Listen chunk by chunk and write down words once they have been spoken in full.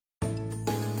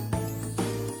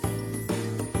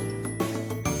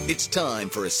It's time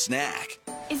for a snack.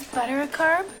 Is butter a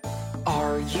carb?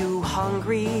 Are you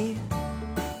hungry?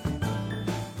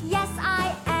 Yes,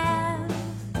 I am.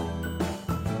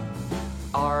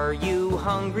 Are you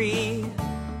hungry?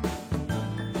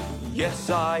 Yes,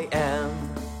 I am.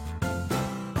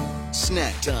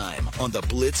 Snack time on the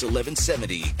Blitz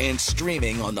 1170 and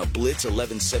streaming on the Blitz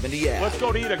 1170 app. Let's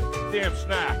go to eat a damn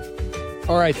snack.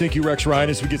 All right, thank you, Rex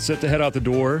Ryan, as we get set to head out the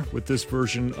door with this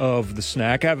version of the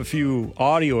snack. I have a few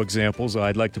audio examples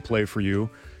I'd like to play for you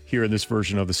here in this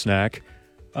version of the snack.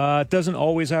 It doesn't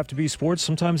always have to be sports.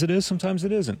 Sometimes it is, sometimes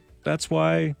it isn't. That's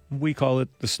why we call it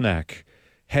the snack,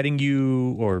 heading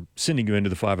you or sending you into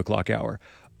the 5 o'clock hour.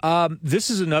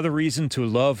 This is another reason to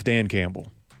love Dan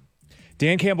Campbell.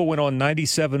 Dan Campbell went on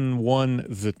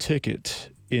 97.1 The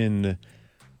Ticket in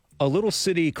a little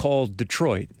city called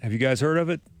Detroit. Have you guys heard of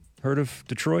it? Heard of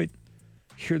Detroit?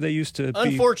 Here they used to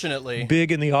be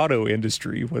big in the auto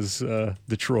industry was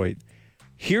Detroit.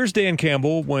 Here's Dan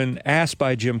Campbell when asked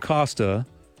by Jim Costa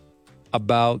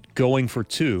about going for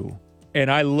two. And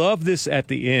I love this at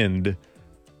the end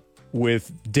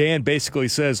with Dan basically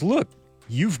says, look,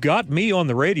 you've got me on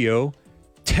the radio.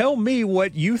 Tell me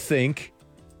what you think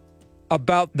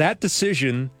about that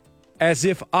decision as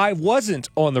if I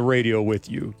wasn't on the radio with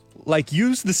you. Like,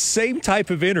 use the same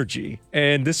type of energy.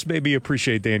 And this made me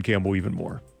appreciate Dan Campbell even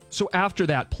more. So after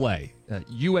that play,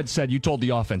 you had said, you told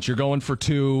the offense, you're going for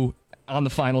two on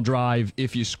the final drive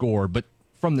if you score. But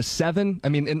from the 7, I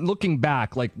mean, and looking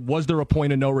back, like, was there a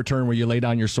point of no return where you lay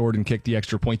down your sword and kicked the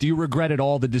extra point? Do you regret at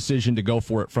all the decision to go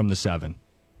for it from the 7?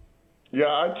 Yeah,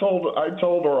 I told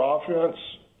our offense,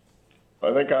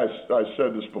 I think I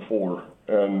said this before,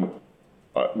 and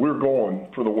we're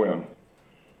going for the win.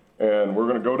 And we're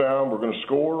going to go down, we're going to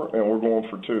score, and we're going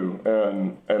for two.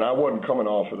 And I wasn't coming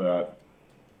off of that.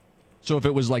 So if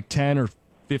it was like 10 or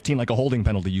 15, like a holding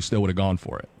penalty, you still would have gone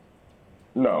for it?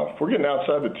 No, if we're getting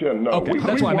outside the 10, no. Okay,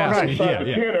 that's why I'm asking. Outside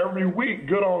the 10 every week,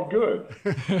 good on good.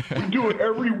 We do it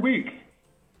every week.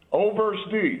 O versus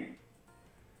D.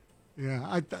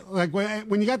 Yeah, like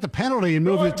when you got the penalty and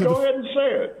moved it to go ahead and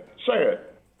say it. Say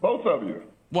it. Both of you.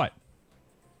 What?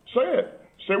 Say it.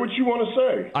 Say what you want to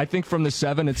say. I think from the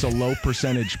 7, it's a low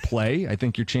percentage play. I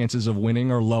think your chances of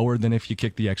winning are lower than if you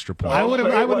kick the extra point. I would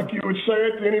like you would say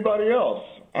it to anybody else.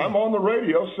 I'm on the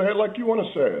radio. Say it like you want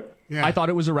to say it. Yeah. I thought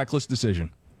it was a reckless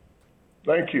decision.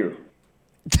 Thank you.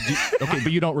 Okay,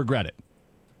 but you don't regret it?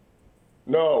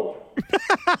 No.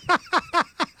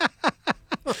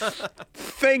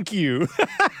 Thank you.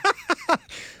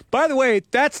 By the way,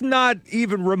 that's not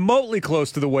even remotely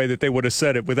close to the way that they would have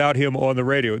said it without him on the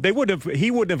radio.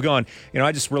 He wouldn't have gone,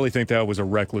 I just really think that was a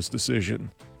reckless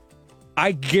decision.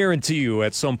 I guarantee you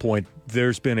at some point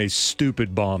there's been a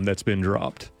stupid bomb that's been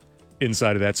dropped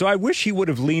inside of that. So I wish he would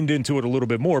have leaned into it a little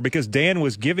bit more because Dan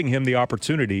was giving him the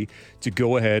opportunity to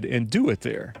go ahead and do it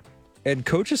there. And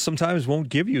coaches sometimes won't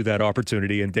give you that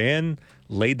opportunity, and Dan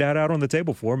laid that out on the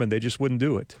table for him, and they just wouldn't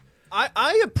do it.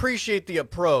 I appreciate the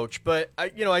approach, but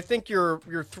I think you're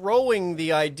throwing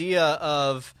the idea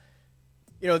of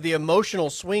the emotional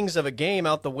swings of a game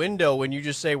out the window when you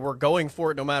just say we're going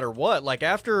for it no matter what. Like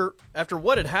after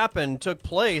what had happened took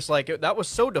place, that was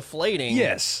so deflating.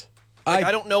 Yes,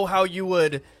 I don't know how you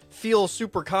would feel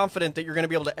super confident that you're going to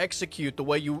be able to execute the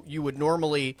way you would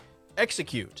normally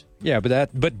execute. Yeah,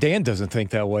 but Dan doesn't think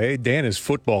that way. Dan is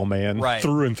football man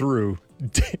through and through.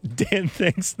 Dan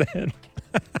thinks that.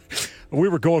 We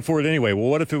were going for it anyway. Well,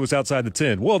 what if it was outside the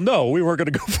 10? Well, no, we weren't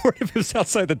going to go for it if it was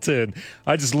outside the 10.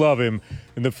 I just love him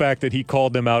and the fact that he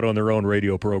called them out on their own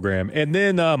radio program. And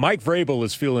then Mike Vrabel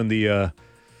is feeling the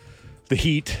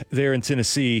heat there in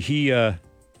Tennessee. He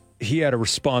had a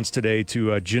response today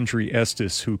to Gentry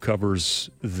Estes, who covers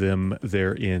them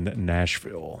there in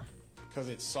Nashville. Because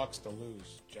it sucks to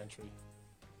lose, Gentry.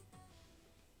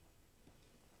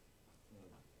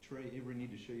 Trey, you ever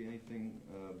need to show you anything?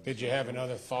 Did you have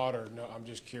another thought, or no? I'm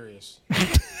just curious.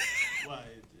 Why?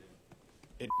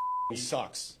 It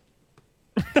sucks.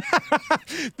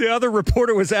 The other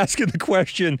reporter was asking the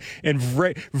question, and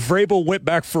Vrabel went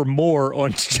back for more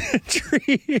on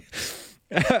Gentry.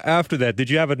 After that, did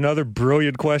you have another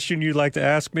brilliant question you'd like to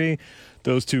ask me?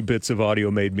 Those two bits of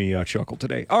audio made me chuckle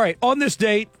today. All right, on this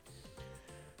date,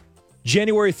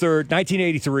 January 3rd,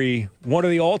 1983, one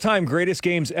of the all-time greatest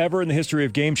games ever in the history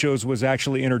of game shows was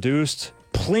actually introduced.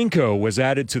 Plinko was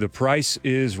added to The Price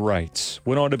is Right.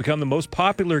 Went on to become the most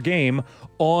popular game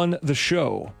on the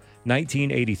show,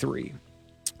 1983.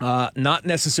 Not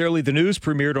necessarily the news,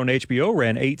 premiered on HBO,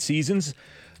 ran 8 seasons.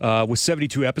 with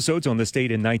 72 episodes on this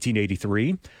date in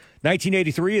 1983.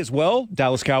 1983 as well,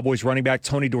 Dallas Cowboys running back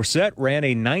Tony Dorsett ran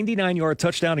a 99-yard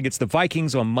touchdown against the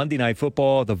Vikings on Monday Night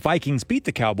Football. The Vikings beat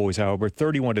the Cowboys, however,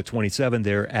 31-27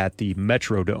 there at the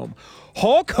Metrodome.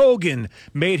 Hulk Hogan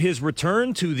made his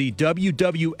return to the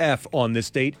WWF on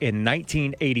this date in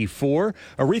 1984.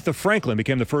 Aretha Franklin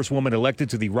became the first woman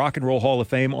elected to the Rock and Roll Hall of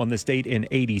Fame on this date in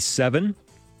 87.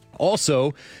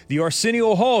 Also, the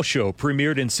Arsenio Hall Show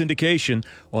premiered in syndication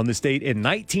on this date in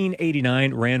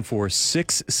 1989, ran for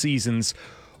 6 seasons,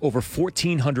 over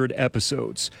 1,400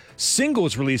 episodes.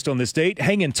 Singles released on this date,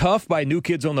 Hangin' Tough by New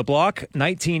Kids on the Block,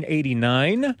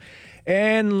 1989.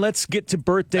 And let's get to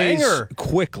birthdays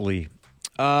quickly.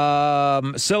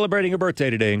 Celebrating a birthday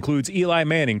today includes Eli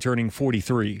Manning turning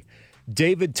 43.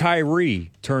 David Tyree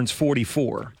turns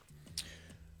 44.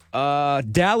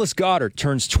 Dallas Goedert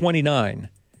turns 29.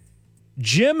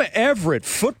 Jim Everett,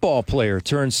 football player,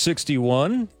 turns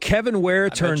 61. Kevin Ware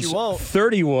turns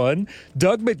 31.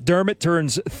 Doug McDermott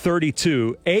turns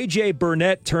 32. A.J.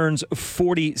 Burnett turns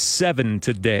 47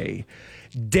 today.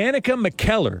 Danica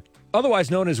McKellar, otherwise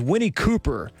known as Winnie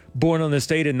Cooper, born on this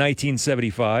date in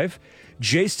 1975.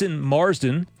 Jason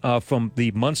Marsden from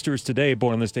the Munsters Today,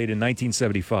 born on this date in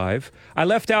 1975. I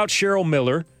left out Cheryl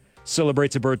Miller,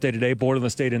 celebrates a birthday today, born on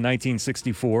this date in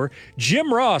 1964.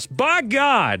 Jim Ross, by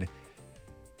God!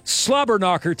 Slobber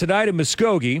Knocker tonight in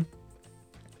Muskogee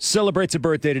celebrates a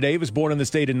birthday today. He was born on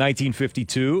this date in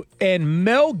 1952. And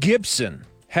Mel Gibson,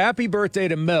 happy birthday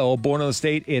to Mel, born on this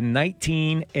date in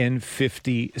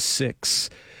 1956.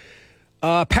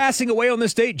 Passing away on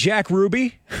this date, Jack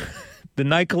Ruby, the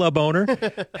nightclub owner,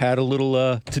 had a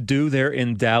little to do there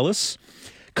in Dallas.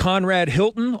 Conrad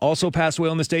Hilton also passed away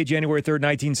on this date, January 3rd,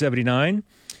 1979.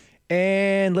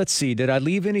 And let's see, did I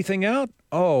leave anything out?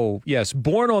 Oh, yes.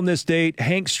 Born on this date,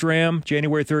 Hank Stram,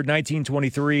 January 3rd,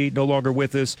 1923, no longer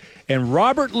with us. And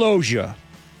Robert Loggia.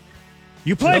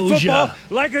 You played football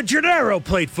like a Gennaro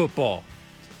played football.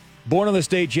 Born on this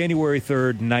date, January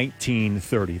 3rd,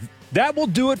 1930. That will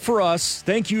do it for us.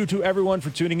 Thank you to everyone for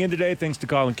tuning in today. Thanks to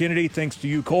Colin Kennedy. Thanks to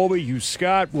you, Colby. You,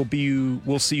 Scott.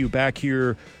 We'll see you back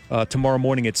here tomorrow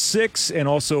morning at 6, and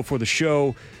also for the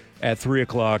show at 3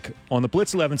 o'clock on the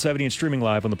Blitz 1170 and streaming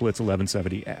live on the Blitz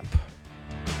 1170 app.